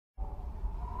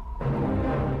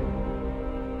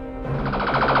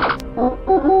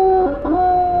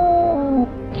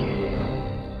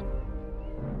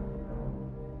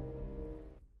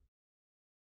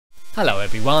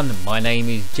everyone, my name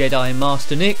is Jedi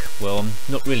Master Nick. Well, I'm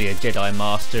not really a Jedi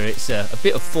Master, it's a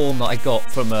bit of form that I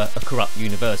got from a corrupt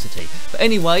university. But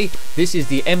anyway, this is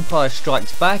The Empire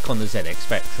Strikes Back on the ZX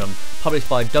Spectrum, published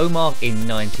by Domark in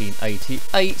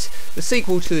 1988, the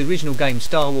sequel to the original game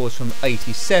Star Wars from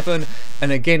 87,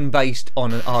 and again based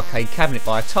on an arcade cabinet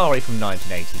by Atari from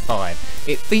 1985.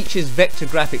 It features vector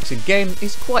graphics again.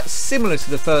 It's quite similar to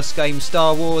the first game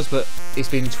Star Wars, but it's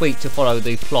been tweaked to follow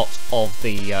the plot of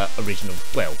the original,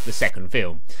 well, the second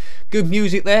film. Good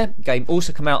music there. Game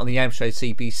also come out on the Amstrad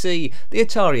CPC, the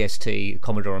Atari ST,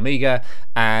 Commodore Amiga,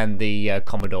 and the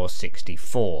Commodore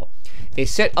 64.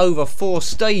 It's set over 4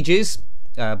 stages.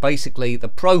 Basically the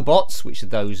Probots, which are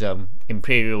those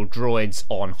Imperial droids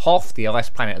on Hoth, the ice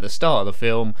planet at the start of the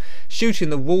film, shooting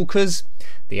the Walkers,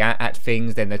 the AT-AT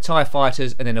things, then the TIE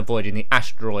fighters, and then avoiding the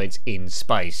asteroids in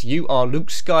space. You are Luke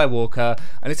Skywalker,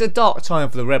 and it's a dark time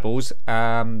for the rebels.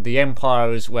 The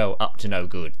Empire is, well, up to no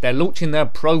good. They're launching their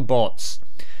Probots.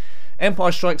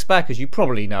 Empire Strikes Back, as you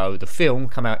probably know, the film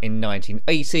came out in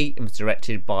 1980 and was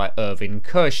directed by Irvin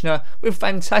Kershner, with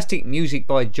fantastic music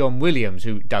by John Williams,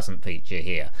 who doesn't feature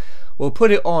here. We'll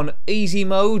put it on easy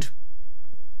mode.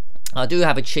 I do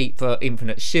have a cheat for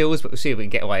infinite shields, but we'll see if we can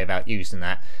get away without using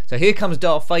that. So here comes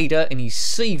Darth Vader in his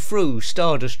see-through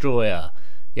Star Destroyer.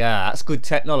 Yeah, that's good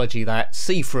technology, that.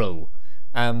 See-through.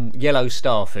 Yellow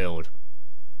starfield.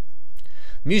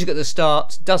 Music at the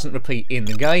start doesn't repeat in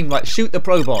the game. Right, shoot the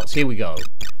Probots. Here we go.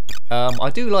 I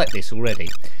do like this already.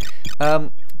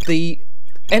 The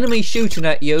enemy shooting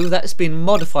at you, that's been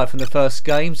modified from the first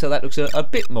game, so that looks a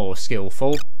bit more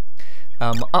skillful.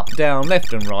 Up, down,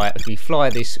 left and right as we fly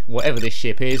this, whatever this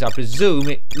ship is. I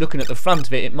presume, looking at the front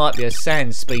of it, it might be a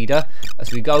sand speeder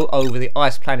as we go over the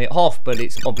ice planet Hoth, but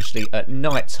it's obviously at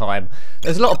night time.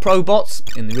 There's a lot of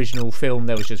Probots. In the original film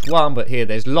there was just one, but here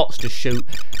there's lots to shoot.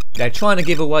 They're trying to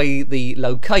give away the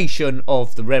location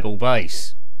of the rebel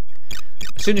base.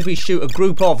 As soon as we shoot a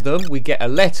group of them, we get a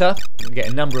letter. We get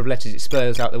a number of letters. It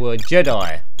spells out the word Jedi.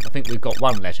 I think we've got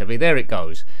one letter. There it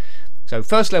goes. So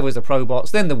first level is the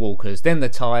Probots, then the Walkers, then the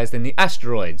TIEs, then the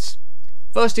asteroids.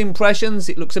 First impressions,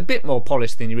 it looks a bit more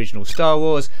polished than the original Star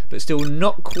Wars, but still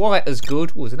not quite as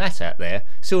good. Oh, there's an AT-AT there.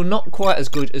 Still not quite as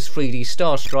good as 3D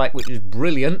Star Strike, which is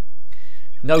brilliant.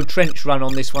 No trench run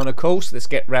on this one, of course. Let's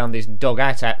get round this dog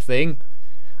AT-AT thing.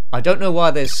 I don't know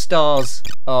why there's stars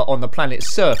on the planet's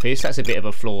surface. That's a bit of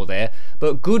a flaw there.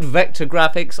 But good vector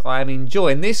graphics. I am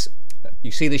enjoying this.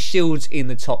 You see the shields in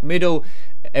the top middle.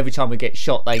 Every time we get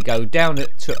shot, they go down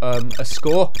to a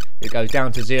score. It goes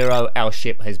down to 0. Our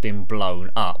ship has been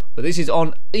blown up. But this is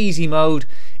on easy mode.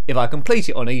 If I complete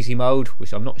it on easy mode,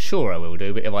 which I'm not sure I will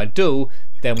do, but if I do,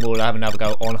 then we'll have another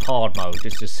go on hard mode.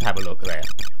 Just have a look there.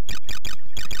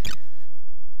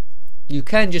 You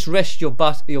can just rest your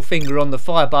finger on the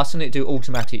fire button. It do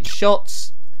automatic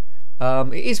shots.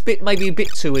 It is maybe a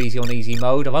bit too easy on easy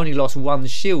mode. I've only lost 1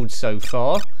 shield so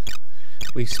far.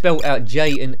 We've spelt out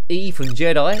J and E from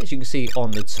Jedi, as you can see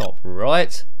on the top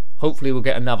right. Hopefully we'll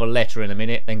get another letter in a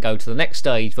minute and go to the next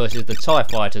stage versus the TIE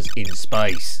fighters in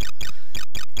space.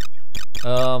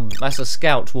 That's a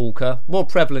Scout Walker, more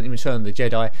prevalent in Return of the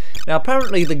Jedi. Now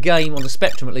apparently the game, on the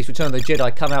Spectrum at least, Return of the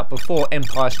Jedi come out before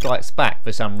Empire Strikes Back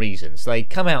for some reason. So they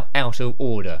come out of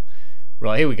order.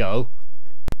 Right, here we go.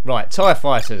 Right, TIE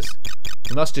fighters.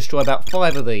 We must destroy about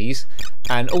 5 of these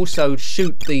and also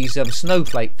shoot these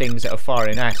snowflake things that are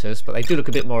firing at us, but they do look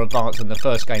a bit more advanced than the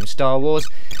first game Star Wars.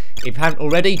 If you haven't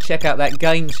already, check out that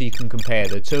game so you can compare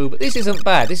the two, but this isn't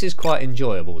bad. This is quite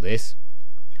enjoyable, this.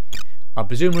 I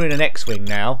presume we're in an X-Wing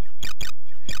now.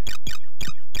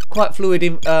 Quite fluid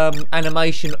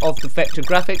animation of the vector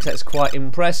graphics, that's quite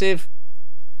impressive.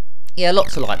 Yeah,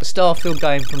 lots to like. The starfield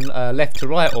going from left to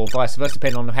right or vice versa,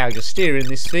 depending on how you're steering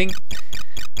this thing.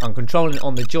 I'm controlling it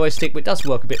on the joystick, but it does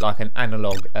work a bit like an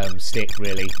analog stick,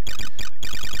 really.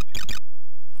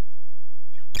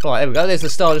 Right, there we go. There's the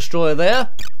Star Destroyer there.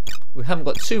 We haven't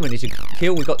got too many to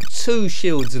kill. We've got 2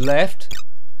 shields left.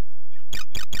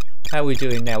 How are we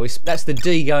doing now? That's the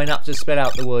D going up to spell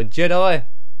out the word Jedi.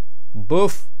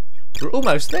 Boof. We're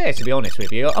almost there, to be honest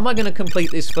with you. Am I going to complete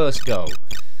this first go?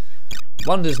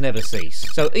 Wonders never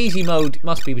cease. So easy mode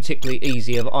must be particularly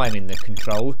easy if I'm in the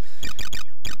control.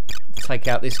 Take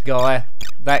out this guy.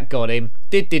 That got him.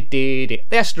 The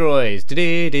asteroids.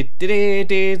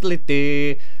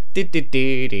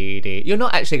 You're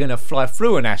not actually going to fly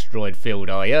through an asteroid field,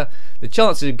 are you? The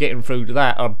chances of getting through to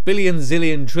that are billion,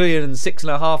 zillion, trillion, and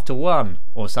 6.5 to 1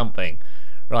 or something.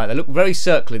 Right, they look very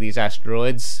circular, these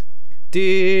asteroids. As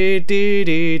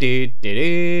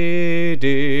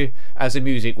the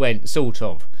music went, sort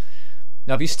of.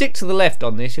 Now if you stick to the left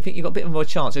on this, I think you've got a bit more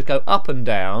chance. Just go up and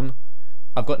down,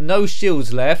 I've got no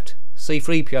shields left.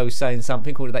 C-3PO saying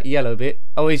something called that yellow bit.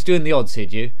 Oh, he's doing the odds,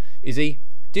 is he?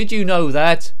 Did you know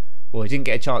that? Well, he didn't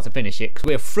get a chance to finish it because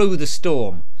we're through the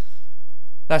storm.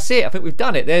 That's it. I think we've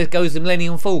done it. There goes the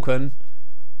Millennium Falcon.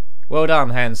 Well done,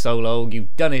 Han Solo.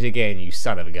 You've done it again, you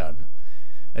son of a gun.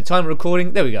 And time of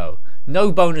recording, there we go.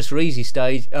 No bonus for easy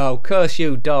stage. Oh, curse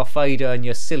you, Darth Vader, and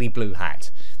your silly blue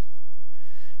hat.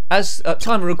 As at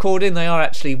time of recording, they are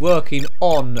actually working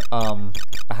on a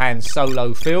Han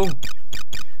Solo film.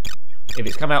 If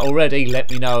it's come out already,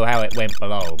 let me know how it went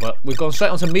below. But we've gone straight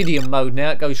onto medium mode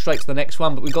now. It goes straight to the next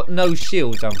one, but we've got no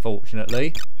shields,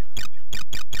 unfortunately.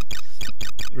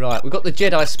 Right, we've got the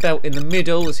Jedi spelt in the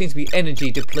middle. There seems to be energy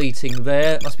depleting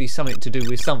there. It must be something to do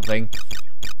with something.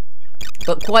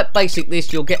 But quite basic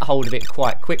this, you'll get hold of it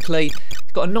quite quickly.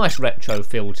 It's got a nice retro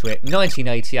feel to it.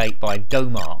 1988 by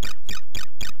Domark.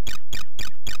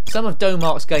 Some of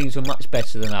Domark's games were much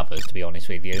better than others, to be honest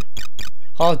with you.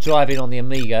 Hard driving on the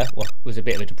Amiga was a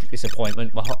bit of a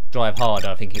disappointment. Well, Drive Harder,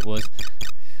 I think it was.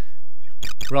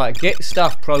 Right, get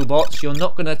stuff, Probots. You're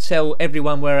not going to tell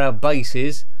everyone where our base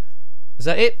is. Is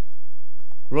that it?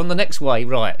 We're on the next way.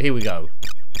 Right, here we go.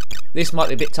 This might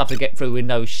be a bit tough to get through with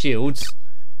no shields.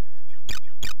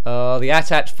 The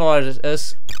AT-AT fired at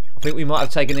us. I think we might have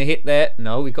taken a hit there.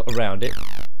 No, we got around it.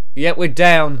 Yep, we're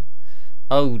down.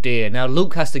 Oh dear. Now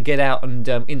Luke has to get out and,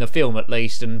 in the film at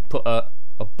least, and put a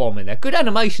bomb in there. Good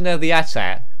animation there, the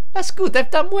AT-AT. That's good. They've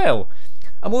done well.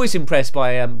 I'm always impressed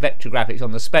by vector graphics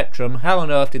on the Spectrum. How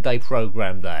on earth did they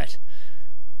program that?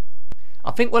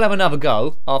 I think we'll have another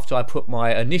go after I put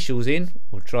my initials in.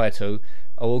 We'll try to.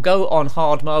 I will go on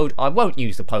hard mode. I won't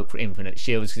use the poke for infinite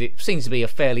shields because it seems to be a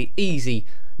fairly easy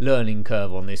learning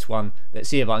curve on this one. Let's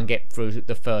see if I can get through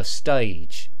the first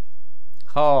stage.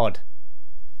 Hard.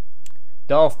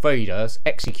 Darth Vader's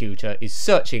executor is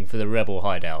searching for the rebel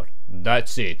hideout.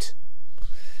 That's it.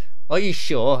 Are you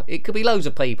sure? It could be loads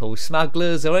of people,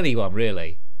 smugglers or anyone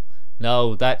really.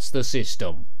 No, that's the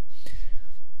system.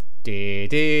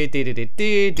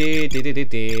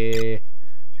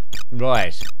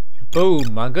 Right.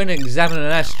 Boom. I'm going to examine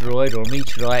an asteroid or a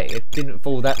meteorite. It didn't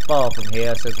fall that far from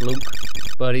here, says Luke.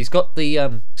 But he's got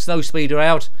the snow speeder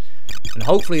out. And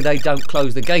hopefully they don't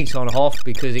close the gate on Hoth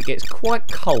because it gets quite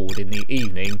cold in the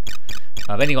evening.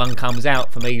 If anyone comes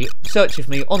out for me, searching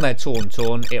for me on their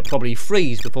Tauntaun, it'll probably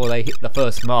freeze before they hit the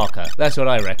first marker. That's what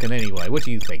I reckon anyway. What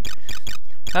do you think?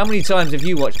 How many times have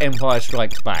you watched Empire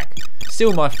Strikes Back?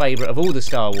 Still my favourite of all the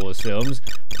Star Wars films,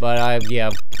 but I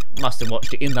must have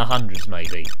watched it in the hundreds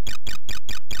maybe.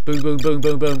 Boom, boom, boom,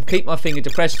 boom, boom. Keep my finger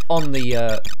depressed on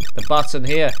the button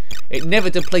here. It never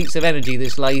depletes of energy,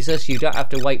 this laser, so you don't have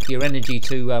to wait for your energy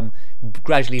to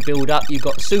gradually build up. You've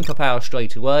got superpower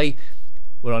straight away.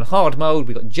 We're on hard mode.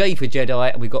 We've got J for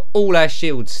Jedi, and we've got all our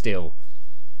shields still.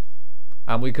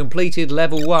 And we completed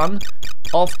level 1.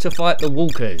 Off to fight the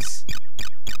walkers.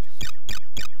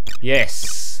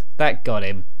 Yes, that got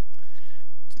him.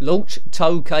 Launch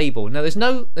tow cable. Now there's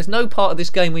no part of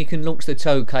this game where you can launch the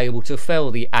tow cable to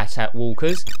fell the AT-AT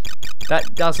walkers.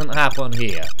 That doesn't happen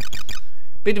here.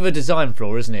 Bit of a design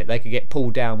flaw, isn't it? They could get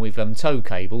pulled down with tow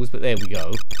cables, but there we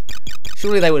go.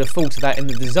 Surely they would have thought of that in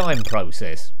the design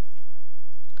process.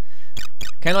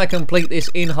 Can I complete this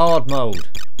in hard mode?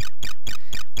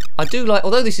 I do like,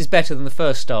 although this is better than the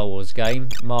first Star Wars game,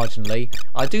 marginally,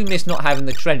 I do miss not having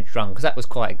the trench run because that was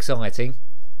quite exciting.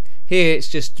 Here it's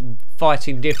just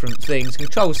fighting different things.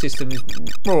 Control system is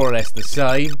more or less the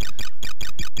same.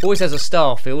 Always has a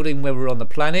star field in where we're on the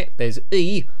planet. There's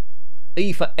E.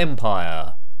 E for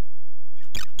Empire.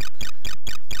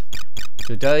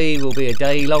 Today will be a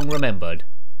day long remembered.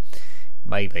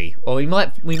 Maybe. Or we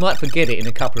might forget it in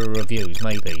a couple of reviews,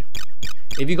 maybe.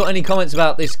 If you've got any comments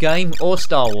about this game or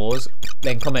Star Wars,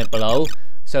 then comment below.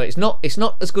 So it's not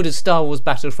as good as Star Wars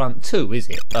Battlefront 2, is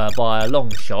it? By a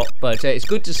long shot, but it's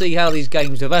good to see how these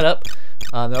games develop.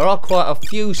 There are quite a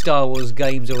few Star Wars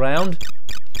games around.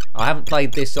 I haven't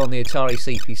played this on the Atari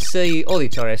CPC or the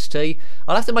Atari ST.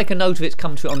 I'll have to make a note of it's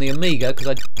come to it on the Amiga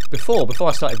because before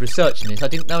I started researching this, I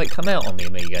didn't know it come out on the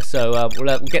Amiga. So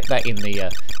we'll get that in the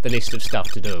list of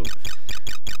stuff to do.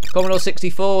 Commodore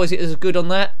 64, is it as good on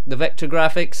that? The vector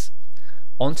graphics.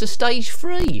 On to stage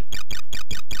 3.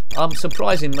 I'm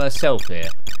surprising myself here.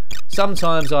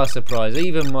 Sometimes I surprise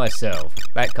even myself.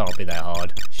 That can't be that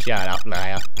hard. Shut up,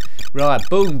 Leia. Right,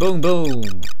 boom, boom,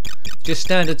 boom. Just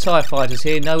standard TIE fighters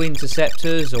here. No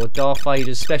interceptors or Darth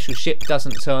Vader's special ship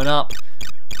doesn't turn up.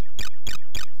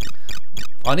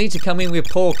 I need to come in with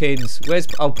Porkins.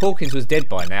 Oh, Porkins was dead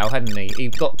by now, hadn't he? He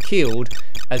got killed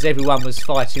as everyone was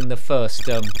fighting the first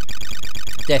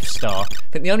Death Star. I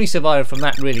think the only survivor from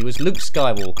that really was Luke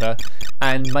Skywalker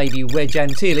and maybe Wedge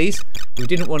Antilles, who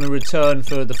didn't want to return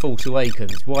for The Force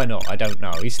Awakens. Why not? I don't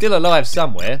know. He's still alive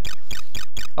somewhere.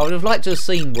 I would have liked to have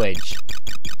seen Wedge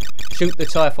shoot the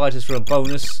TIE fighters for a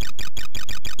bonus.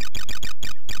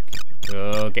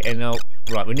 Oh, getting out.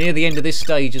 Right, we're near the end of this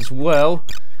stage as well.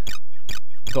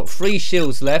 Got 3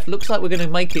 shields left. Looks like we're going to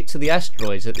make it to the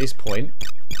asteroids at this point.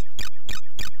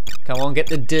 Come on, get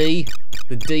the D.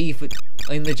 The D for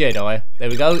in the Jedi. There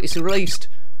we go. It's released.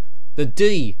 The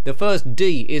D. The first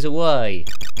D is away.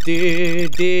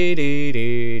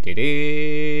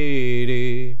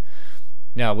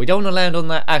 Now, we don't want to land on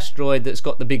that asteroid that's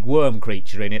got the big worm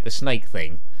creature in it, the snake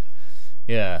thing.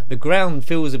 Yeah, the ground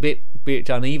feels a bit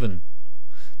uneven.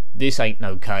 This ain't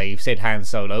no cave, said Han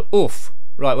Solo. Oof.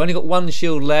 Right, we've only got 1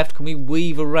 shield left. Can we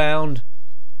weave around?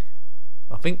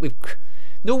 I think we've...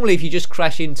 Normally, if you just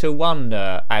crash into one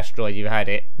asteroid, you've had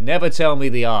it. Never tell me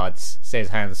the odds, says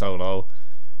Han Solo.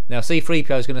 Now,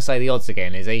 C-3PO's going to say the odds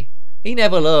again, is he? He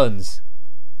never learns.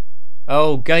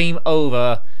 Oh, game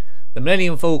over. The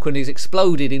Millennium Falcon is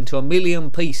exploded into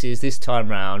 1,000,000 pieces this time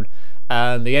round,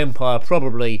 and the Empire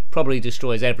probably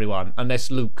destroys everyone,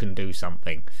 unless Luke can do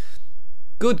something.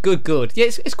 Good, good, good. Yeah,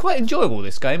 it's quite enjoyable,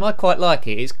 this game. I quite like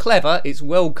it. It's clever, it's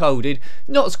well coded,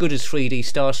 not as good as 3D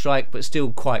Star Strike, but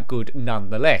still quite good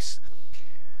nonetheless.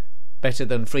 Better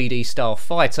than 3D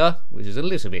Starfighter, which is a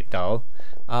little bit dull.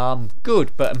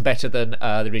 Good, but better than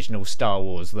the original Star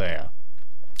Wars there.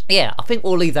 Yeah, I think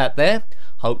we'll leave that there.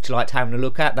 Hope you liked having a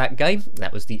look at that game.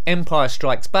 That was The Empire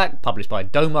Strikes Back, published by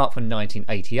Domark from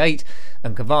 1988,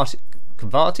 and converted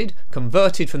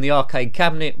from the arcade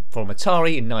cabinet from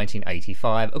Atari in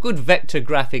 1985. A good vector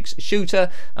graphics shooter,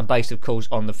 and based of course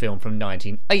on the film from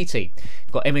 1980. If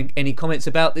you've got any comments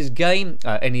about this game,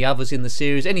 any others in the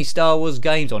series, any Star Wars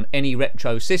games on any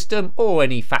retro system, or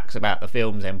any facts about the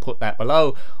films, then put that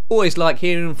below. Always like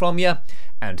hearing from you.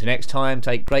 And until next time,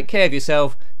 take great care of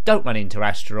yourself, don't run into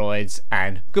asteroids,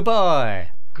 and goodbye.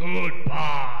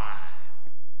 Goodbye.